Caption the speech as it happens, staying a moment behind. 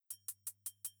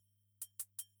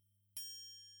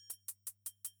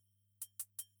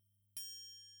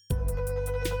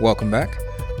Welcome back.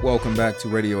 Welcome back to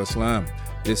Radio Islam.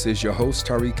 This is your host,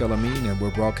 Tariq El-Amin, and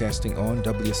we're broadcasting on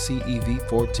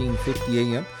WCEV 1450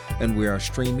 AM, and we are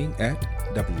streaming at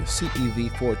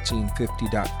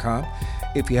WCEV1450.com.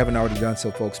 If you haven't already done so,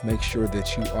 folks, make sure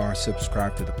that you are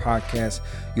subscribed to the podcast.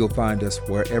 You'll find us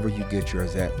wherever you get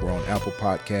yours at. We're on Apple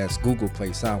Podcasts, Google Play,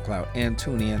 SoundCloud, and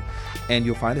TuneIn. And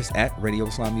you'll find us at Radio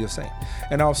Islam USA.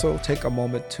 And also take a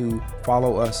moment to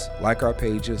follow us, like our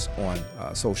pages on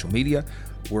social media.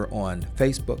 We're on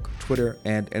Facebook, Twitter,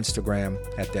 and Instagram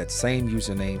at that same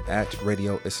username at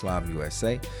Radio Islam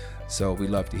USA. So we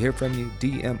love to hear from you.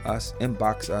 DM us,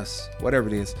 inbox us, whatever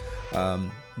it is.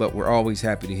 But we're always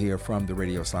happy to hear from the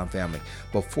Radio Islam family.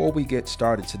 Before we get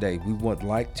started today, we would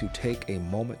like to take a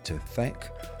moment to thank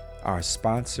our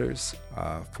sponsors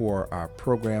for our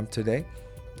program today.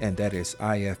 And that is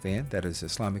IFN, that is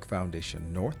Islamic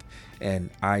Foundation North,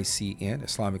 and ICN,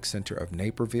 Islamic Center of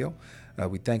Naperville.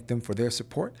 We thank them for their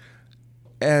support.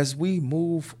 As we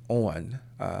move on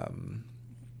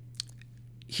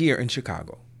here in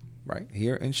Chicago, right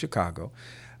here in Chicago,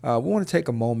 we want to take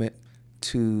a moment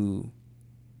to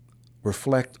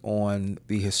reflect on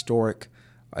the historic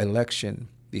election,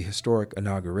 the historic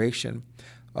inauguration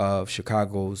of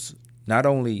Chicago's, not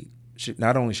only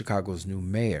Chicago's new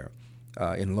mayor,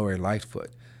 in Lori Lightfoot,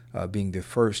 being the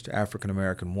first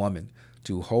African-American woman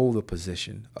to hold the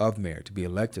position of mayor, to be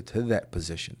elected to that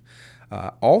position.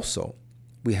 Also,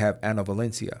 we have Anna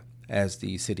Valencia as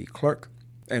the city clerk,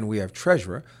 and we have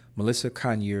treasurer Melissa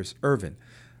Conyers Irvin.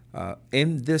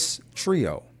 In this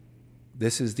trio,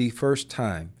 this is the first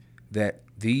time that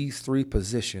these three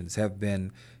positions have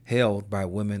been held by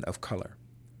women of color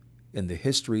in the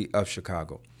history of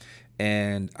Chicago.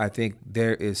 And I think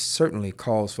there is certainly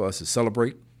cause for us to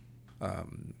celebrate.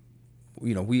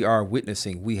 We have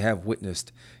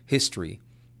witnessed history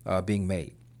being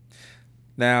made.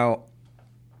 Now,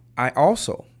 I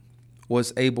also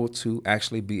was able to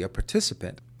actually be a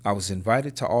participant. I was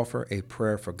invited to offer a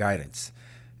prayer for guidance.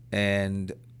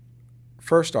 And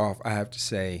first off, I have to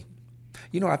say,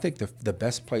 I think the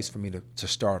best place for me to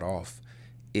start off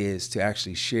is to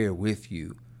actually share with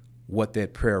you what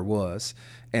that prayer was,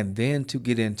 and then to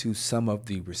get into some of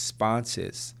the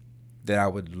responses that I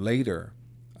would later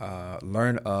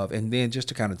learn of, and then just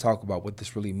to kind of talk about what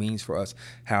this really means for us,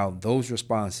 how those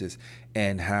responses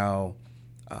and how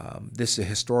this is a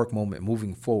historic moment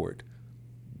moving forward,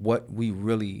 what we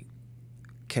really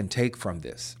can take from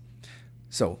this.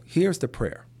 So here's the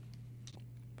prayer.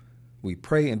 We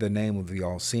pray in the name of the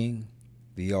all-seeing,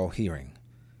 the all-hearing,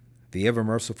 the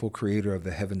ever-merciful creator of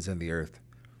the heavens and the earth,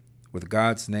 with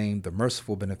God's name, the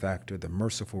merciful benefactor, the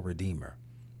merciful redeemer.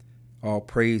 All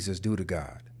praise is due to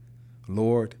God,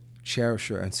 Lord,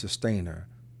 cherisher and sustainer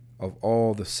of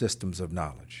all the systems of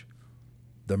knowledge,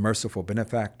 the merciful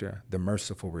benefactor, the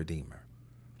merciful redeemer,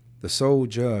 the sole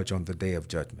judge on the day of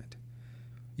judgment.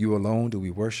 You alone do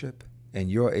we worship, and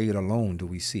your aid alone do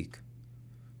we seek.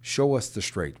 Show us the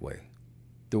straight way,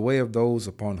 the way of those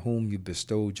upon whom you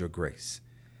bestowed your grace,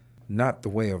 not the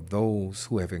way of those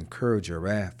who have incurred your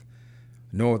wrath,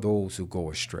 nor those who go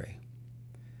astray.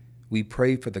 We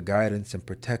pray for the guidance and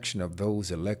protection of those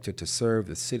elected to serve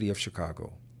the city of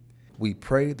Chicago. We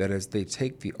pray that as they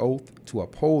take the oath to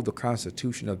uphold the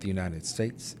Constitution of the United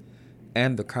States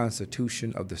and the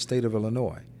Constitution of the state of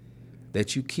Illinois,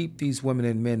 that you keep these women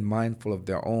and men mindful of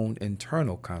their own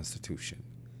internal constitution.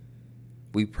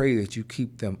 We pray that you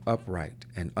keep them upright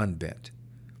and unbent.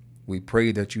 We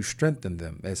pray that you strengthen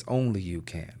them as only you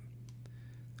can.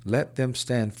 Let them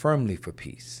stand firmly for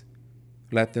peace.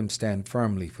 Let them stand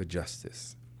firmly for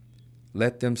justice.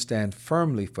 Let them stand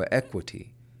firmly for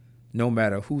equity, no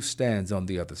matter who stands on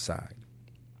the other side.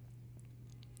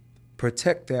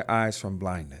 Protect their eyes from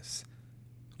blindness.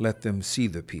 Let them see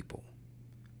the people.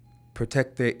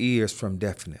 Protect their ears from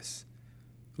deafness.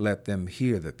 Let them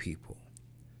hear the people.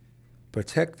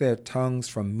 Protect their tongues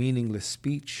from meaningless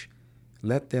speech.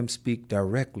 Let them speak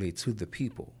directly to the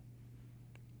people.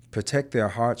 Protect their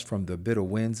hearts from the bitter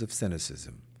winds of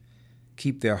cynicism.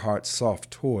 Keep their hearts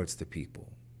soft towards the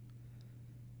people.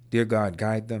 Dear God,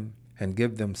 guide them and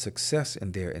give them success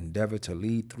in their endeavor to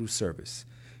lead through service,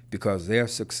 because their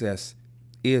success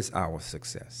is our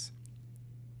success.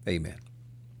 Amen.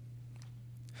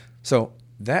 So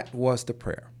that was the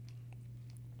prayer.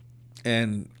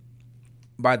 And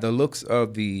by the looks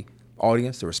of the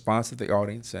audience, the response of the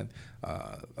audience, and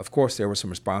of course there were some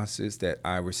responses that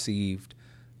I received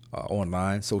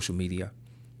online, social media,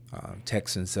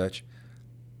 texts and such,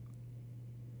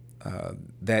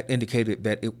 that indicated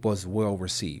that it was well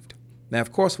received. Now,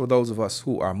 of course, for those of us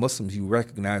who are Muslims, you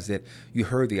recognize that you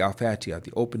heard the Al-Fatiha,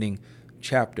 the opening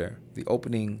chapter, the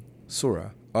opening surah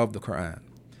of the Quran,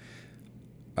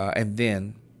 and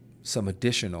then some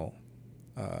additional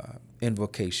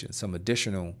invocation, some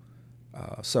additional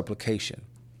supplication.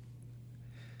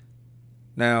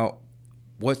 Now,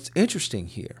 what's interesting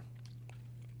here,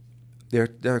 there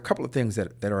are a couple of things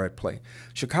that are at play.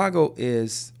 Chicago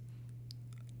is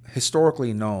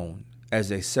historically known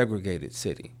as a segregated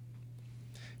city,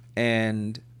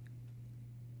 and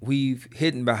we've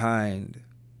hidden behind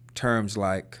terms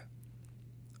like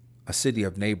a city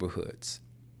of neighborhoods.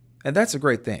 And that's a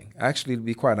great thing. Actually, to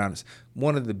be quite honest,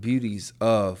 one of the beauties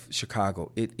of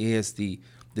Chicago, it is the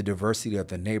diversity of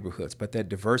the neighborhoods, but that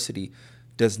diversity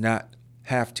does not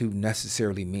have to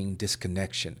necessarily mean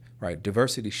disconnection, right?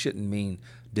 Diversity shouldn't mean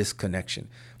disconnection.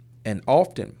 And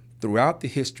often throughout the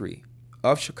history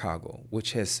of Chicago,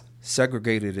 which has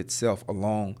segregated itself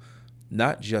along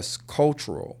not just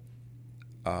cultural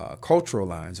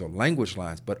lines or language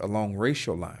lines, but along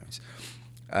racial lines.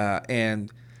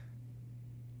 And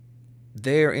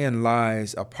therein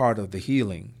lies a part of the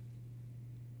healing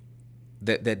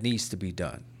that needs to be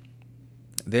done.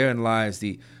 Therein lies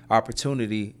the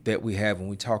opportunity that we have when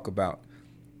we talk about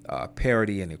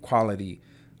parity and equality.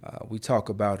 We talk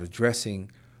about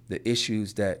addressing the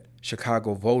issues that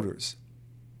Chicago voters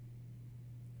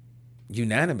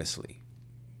unanimously,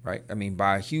 right? I mean,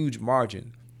 by a huge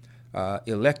margin,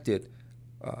 elected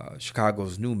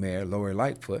Chicago's new mayor, Lori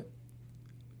Lightfoot,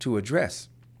 to address.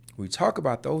 We talk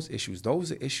about those issues.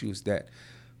 Those are issues that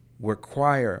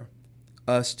require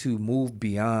us to move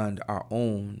beyond our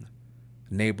own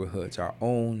neighborhoods, our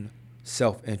own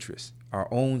self-interest, our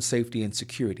own safety and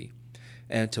security,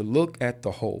 and to look at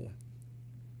the whole.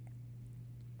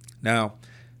 Now,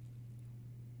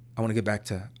 I want to get back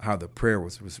to how the prayer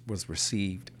was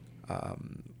received.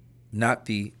 Not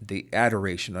the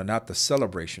adoration, or not the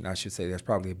celebration, I should say. That's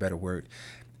probably a better word.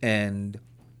 And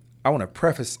I want to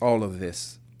preface all of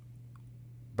this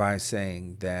by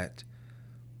saying that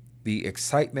the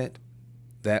excitement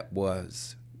that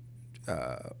was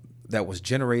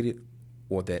generated,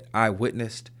 or that I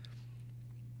witnessed,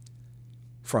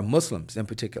 from Muslims in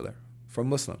particular, from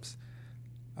Muslims,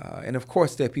 and of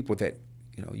course there are people that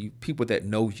people that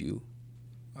know you,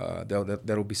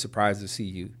 that'll be surprised to see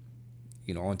you,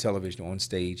 on television, on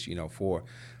stage, for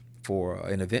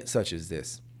an event such as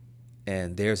this.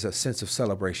 And there's a sense of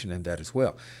celebration in that as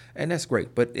well. And that's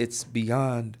great, but it's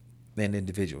beyond an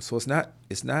individual. So it's not,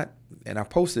 and I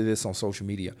posted this on social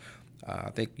media, I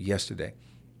think yesterday.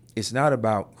 It's not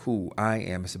about who I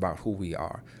am, it's about who we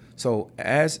are. So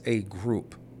as a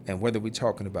group, and whether we're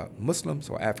talking about Muslims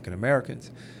or African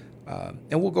Americans,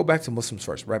 and we'll go back to Muslims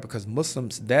first, right? Because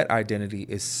Muslims, that identity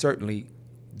is certainly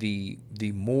the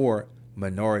more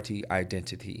minority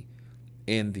identity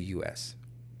in the U.S.,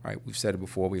 right? We've said it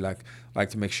before. We like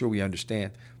to make sure we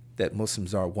understand that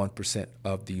Muslims are 1%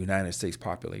 of the United States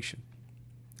population.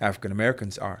 African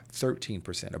Americans are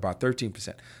 13%, about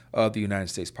 13% of the United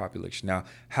States population. Now,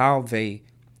 how they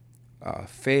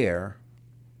fare,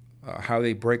 how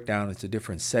they break down into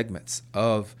different segments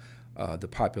of the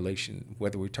population,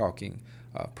 whether we're talking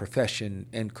profession,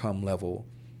 income level,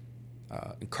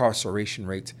 incarceration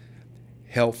rates,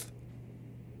 health,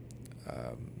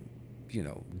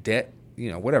 debt,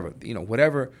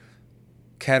 whatever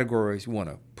categories you want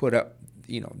to put up,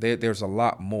 there's a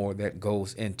lot more that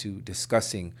goes into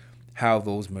discussing how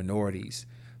those minorities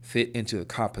fit into the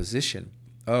composition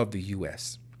of the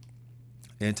U.S.,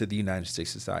 into the United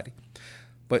States society.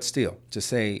 But still, to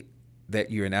say that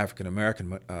you're an African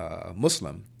American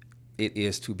Muslim, it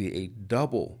is to be a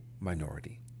double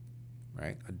minority,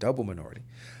 right? A double minority.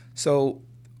 So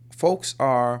folks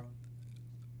are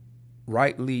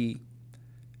rightly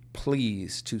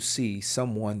pleased to see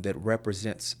someone that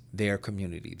represents their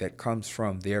community, that comes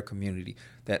from their community,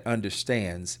 that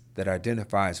understands, that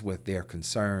identifies with their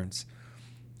concerns,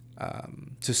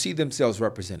 to see themselves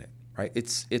represented, right?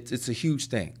 It's a huge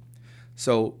thing.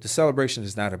 So the celebration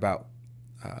is not about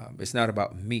it's not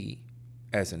about me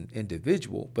as an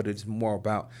individual, but it's more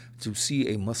about to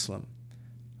see a Muslim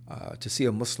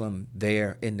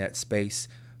there in that space,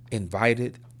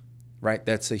 invited, right?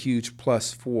 That's a huge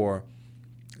plus for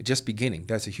just beginning.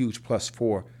 That's a huge plus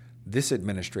for this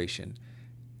administration.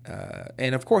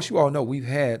 And of course, you all know we've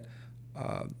had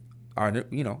our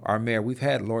mayor, we've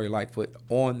had Lori Lightfoot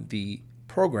on the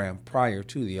program prior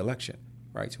to the election,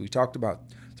 right? So we talked about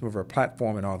some of her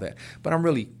platform and all that. But I'm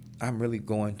really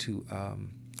going to,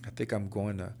 I think I'm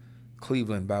going to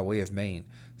Cleveland by way of Maine.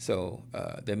 So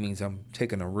that means I'm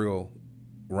taking a real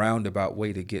roundabout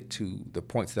way to get to the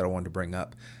points that I wanted to bring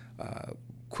up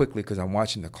quickly, because I'm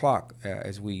watching the clock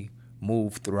as we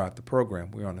move throughout the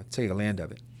program. We're on the tail end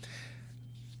of it.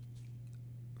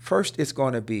 First, it's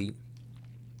going to be,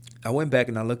 I went back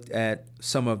and I looked at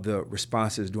some of the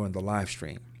responses during the live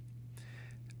stream.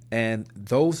 And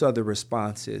those are the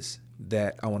responses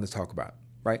that I want to talk about,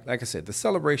 right? Like I said, the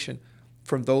celebration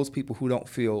from those people who don't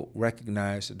feel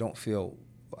recognized or don't feel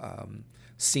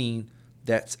seen,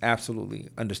 that's absolutely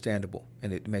understandable,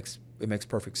 and it makes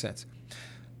perfect sense.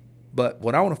 But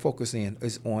what I want to focus in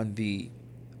is on the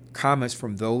comments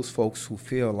from those folks who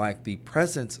feel like the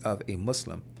presence of a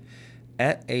Muslim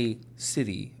at a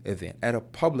city event, at a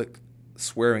public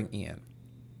swearing in,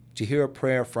 to hear a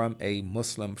prayer from a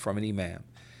Muslim, from an imam,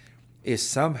 is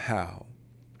somehow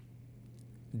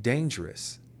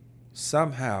dangerous,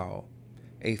 somehow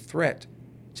a threat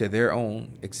to their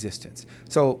own existence.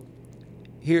 So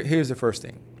here's the first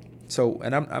thing. So,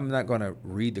 and I'm not going to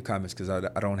read the comments because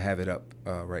I don't have it up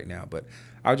right now, but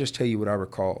I'll just tell you what I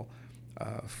recall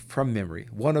from memory.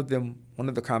 One of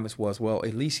the comments was, well,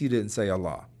 at least he didn't say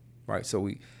Allah, right? So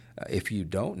if you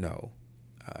don't know,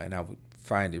 and I would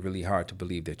find it really hard to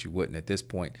believe that you wouldn't at this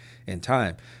point in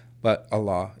time, but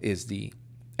Allah is the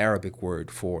Arabic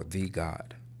word for the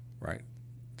God, right?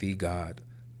 The God,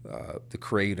 the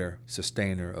creator,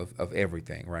 sustainer of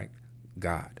everything, right?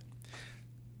 God.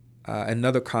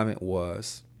 Another comment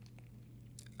was,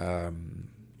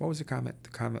 what was the comment? The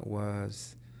comment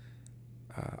was,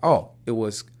 it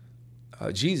was,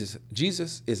 Jesus.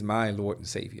 Jesus is my Lord and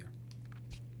Savior.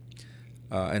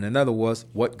 And another was,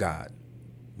 what God?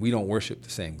 We don't worship the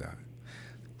same God.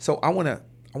 So I want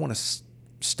to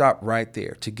stop right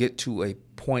there to get to a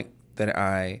point that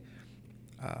I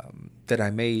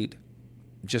made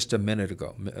just a minute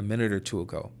or two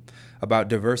ago, about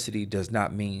diversity does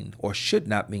not mean or should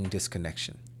not mean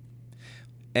disconnection.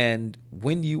 And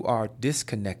when you are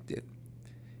disconnected,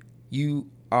 you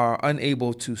are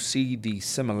unable to see the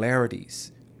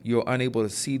similarities. You're unable to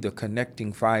see the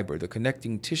connecting fiber, the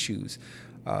connecting tissues,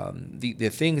 the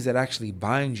things that actually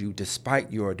bind you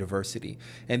despite your diversity.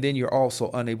 And then you're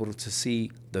also unable to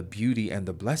see the beauty and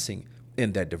the blessing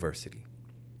in that diversity.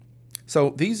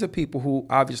 So these are people who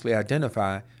obviously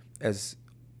identify as,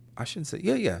 I shouldn't say,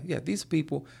 these are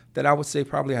people that I would say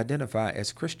probably identify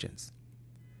as Christians,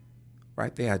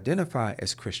 right? They identify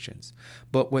as Christians.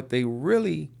 But what they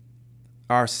really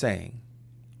are saying,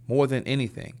 more than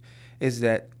anything, is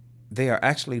that they are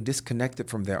actually disconnected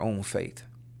from their own faith.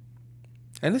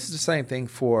 And this is the same thing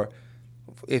for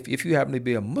if you happen to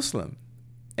be a Muslim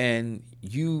and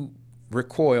you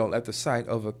recoil at the sight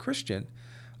of a Christian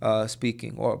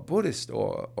speaking, or a Buddhist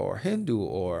or Hindu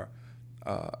or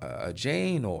a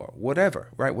Jain or whatever,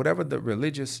 right? Whatever the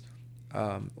religious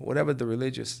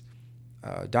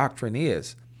doctrine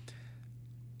is,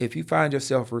 if you find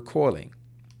yourself recoiling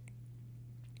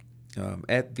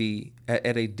at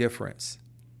a difference,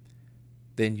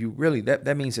 then you really,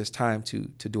 that means it's time to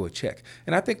do a check.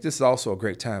 And I think this is also a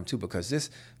great time too, because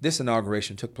this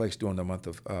inauguration took place during the month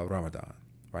of Ramadan,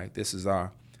 right? This is a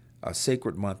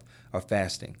sacred month of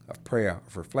fasting, of prayer,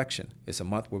 of reflection. It's a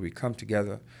month where we come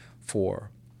together for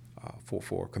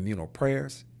communal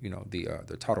prayers. You know, the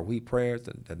Tarawih prayers,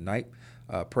 the night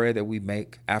prayer that we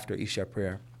make after Isha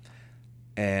prayer,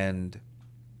 and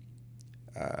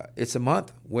it's a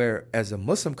month where, as a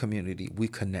Muslim community, we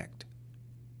connect.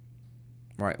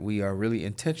 Right, we are really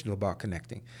intentional about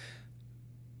connecting.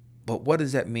 But what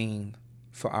does that mean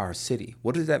for our city?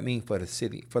 What does that mean for the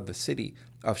city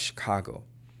of Chicago?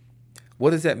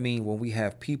 What does that mean when we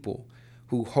have people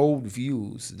who hold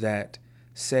views that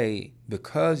say,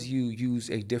 because you use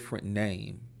a different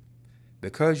name,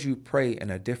 because you pray in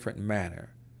a different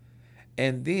manner,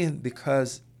 and then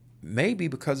because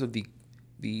of the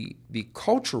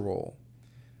cultural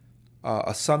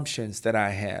assumptions that I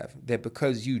have, that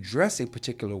because you dress a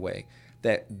particular way,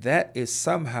 that is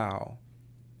somehow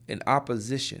in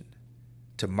opposition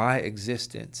to my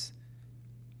existence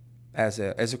as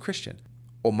a Christian,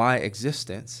 or my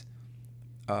existence,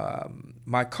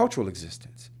 my cultural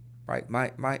existence, right?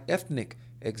 My ethnic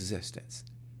existence.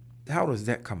 How does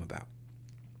that come about?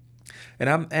 And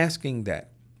I'm asking that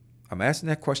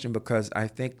question because I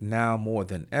think now more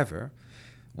than ever,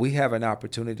 we have an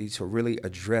opportunity to really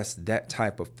address that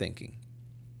type of thinking.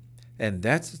 And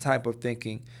that's the type of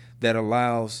thinking that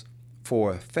allows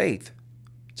for faith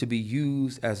to be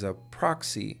used as a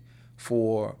proxy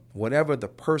for whatever the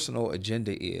personal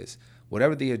agenda is,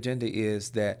 whatever the agenda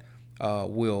is that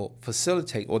will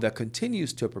facilitate or that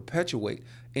continues to perpetuate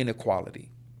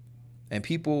inequality. And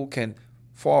people can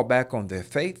fall back on their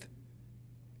faith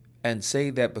and say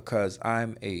that because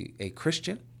I'm a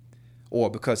Christian, or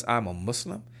because I'm a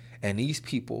Muslim and these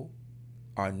people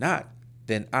are not,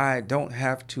 then I don't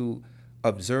have to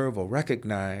observe or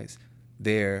recognize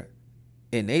their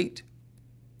innate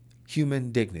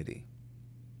human dignity.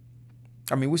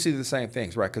 I mean, we see the same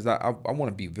things, right? Because I want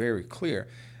to be very clear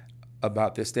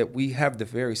about this, that we have the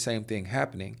very same thing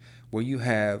happening where you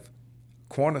have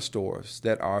corner stores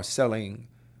that are selling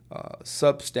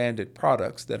substandard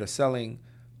products, that are selling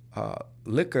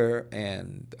liquor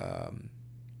and,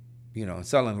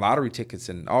 selling lottery tickets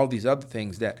and all these other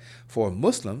things that for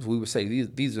Muslims, we would say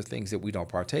these are things that we don't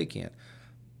partake in.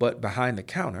 But behind the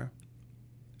counter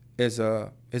is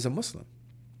a Muslim.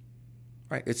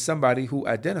 Right? It's somebody who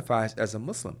identifies as a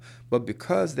Muslim, but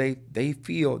because they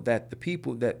feel that the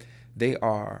people that they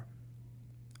are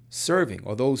serving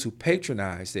or those who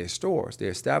patronize their stores, their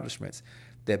establishments,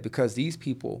 that because these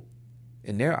people,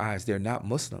 in their eyes, they're not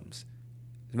Muslims.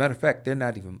 As a matter of fact,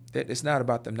 it's not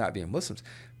about them not being Muslims.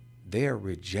 They're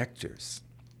rejectors.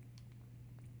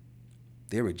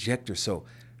 They're rejectors, so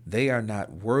they are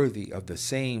not worthy of the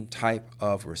same type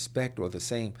of respect or the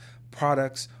same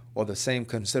products or the same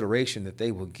consideration that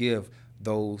they will give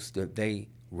those that they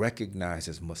recognize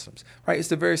as Muslims, right? It's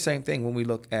the very same thing when we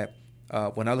look at,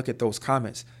 when I look at those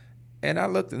comments, and I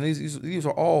looked, and these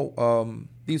are all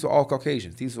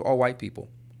Caucasians, these are all white people,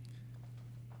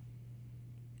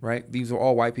 right? These are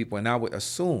all white people, and I would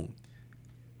assume,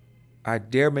 I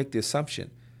dare make the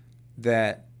assumption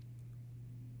that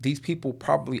these people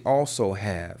probably also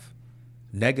have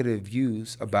negative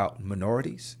views about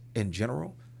minorities in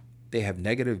general. They have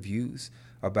negative views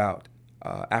about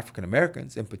African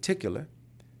Americans in particular.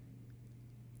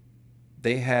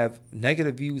 They have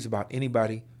negative views about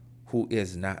anybody who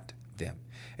is not them.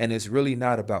 And it's really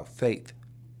not about faith.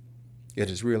 It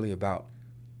is really about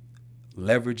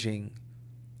leveraging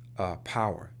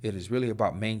power. It is really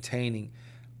about maintaining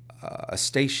a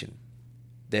station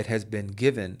that has been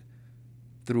given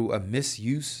through a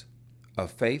misuse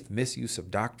of faith, misuse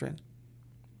of doctrine.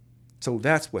 So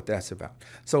that's what that's about.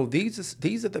 So these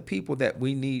are the people that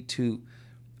we need to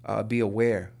be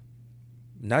aware,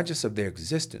 not just of their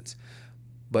existence,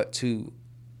 but to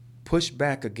push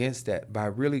back against that by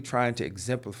really trying to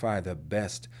exemplify the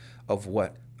best of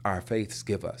what our faiths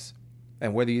give us.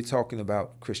 And whether you're talking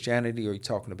about Christianity or you're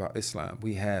talking about Islam,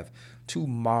 we have two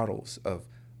models of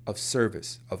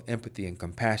service, of empathy and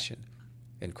compassion.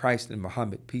 In Christ and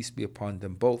Muhammad, peace be upon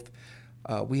them both,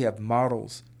 we have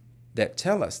models that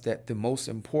tell us that the most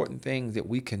important thing that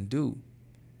we can do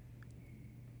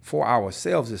for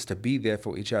ourselves is to be there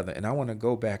for each other. And I want to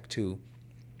go back to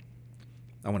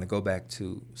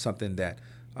something that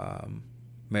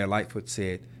Mayor Lightfoot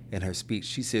said in her speech.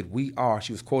 She said,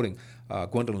 she was quoting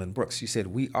Gwendolyn Brooks. She said,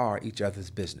 "We are each other's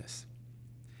business.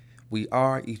 We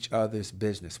are each other's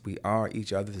business. We are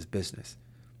each other's business."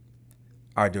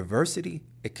 Our diversity,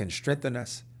 it can strengthen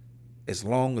us as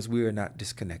long as we are not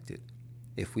disconnected.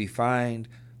 If we find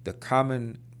the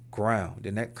common ground,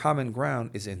 and that common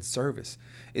ground is in service,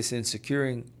 it's in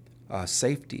securing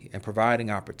safety and providing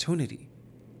opportunity.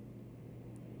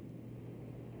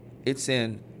 It's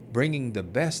in bringing the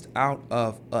best out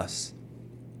of us,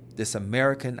 this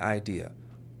American idea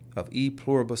of e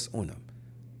pluribus unum,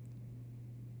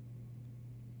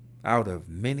 out of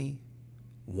many,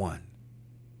 one,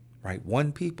 right?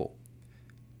 One people.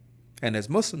 And as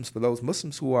Muslims, for those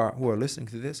Muslims who are listening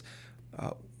to this,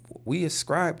 we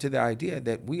ascribe to the idea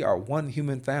that we are one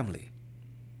human family.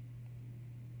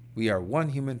 We are one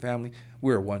human family.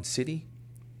 We're one city.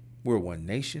 We're one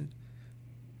nation.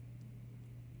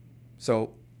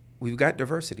 So we've got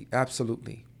diversity,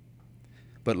 absolutely.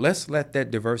 But let's let that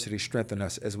diversity strengthen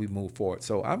us as we move forward.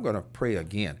 So I'm going to pray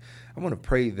again. I'm going to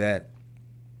pray that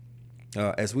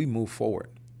as we move forward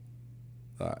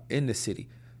in the city,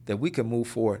 that we can move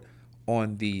forward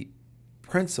on the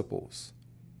principles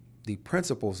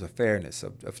of fairness,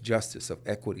 of justice, of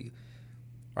equity,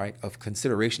 right, of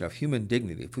consideration, of human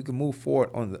dignity. If we can move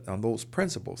forward on those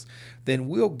principles, then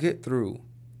we'll get through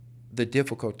the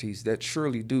difficulties that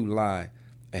surely do lie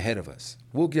ahead of us.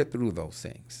 We'll get through those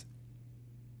things.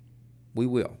 We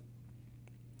will.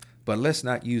 But let's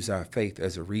not use our faith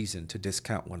as a reason to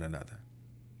discount one another.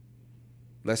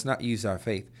 Let's not use our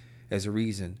faith as a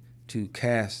reason to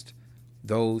cast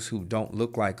those who don't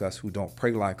look like us, who don't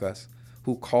pray like us,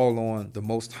 who call on the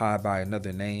Most High by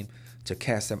another name, to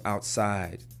cast them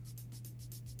outside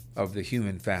of the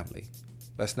human family.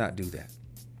 Let's not do that.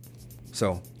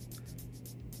 So,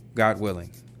 God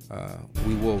willing,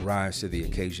 we will rise to the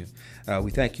occasion.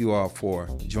 We thank you all for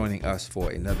joining us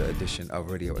for another edition of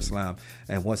Radio Islam.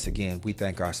 And once again, we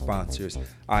thank our sponsors,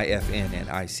 IFN and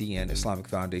ICN, Islamic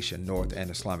Foundation North and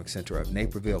Islamic Center of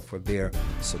Naperville, for their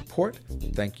support.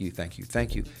 Thank you, thank you,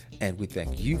 thank you. And we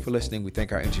thank you for listening. We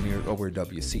thank our engineer over at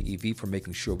WCEV for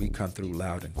making sure we come through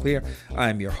loud and clear. I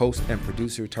am your host and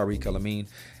producer, Tariq El-Amin.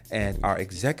 and our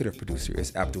executive producer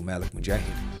is Abdul Malik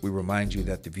Mujahid. We remind you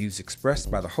that the views expressed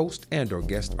by the host and or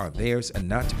guest are theirs and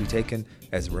not to be taken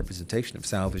as a representation of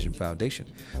Sound Vision Foundation.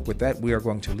 With that, we are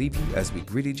going to leave you as we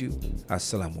greeted you.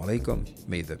 Assalamu alaikum.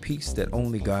 May the peace that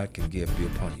only God can give be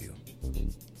upon you.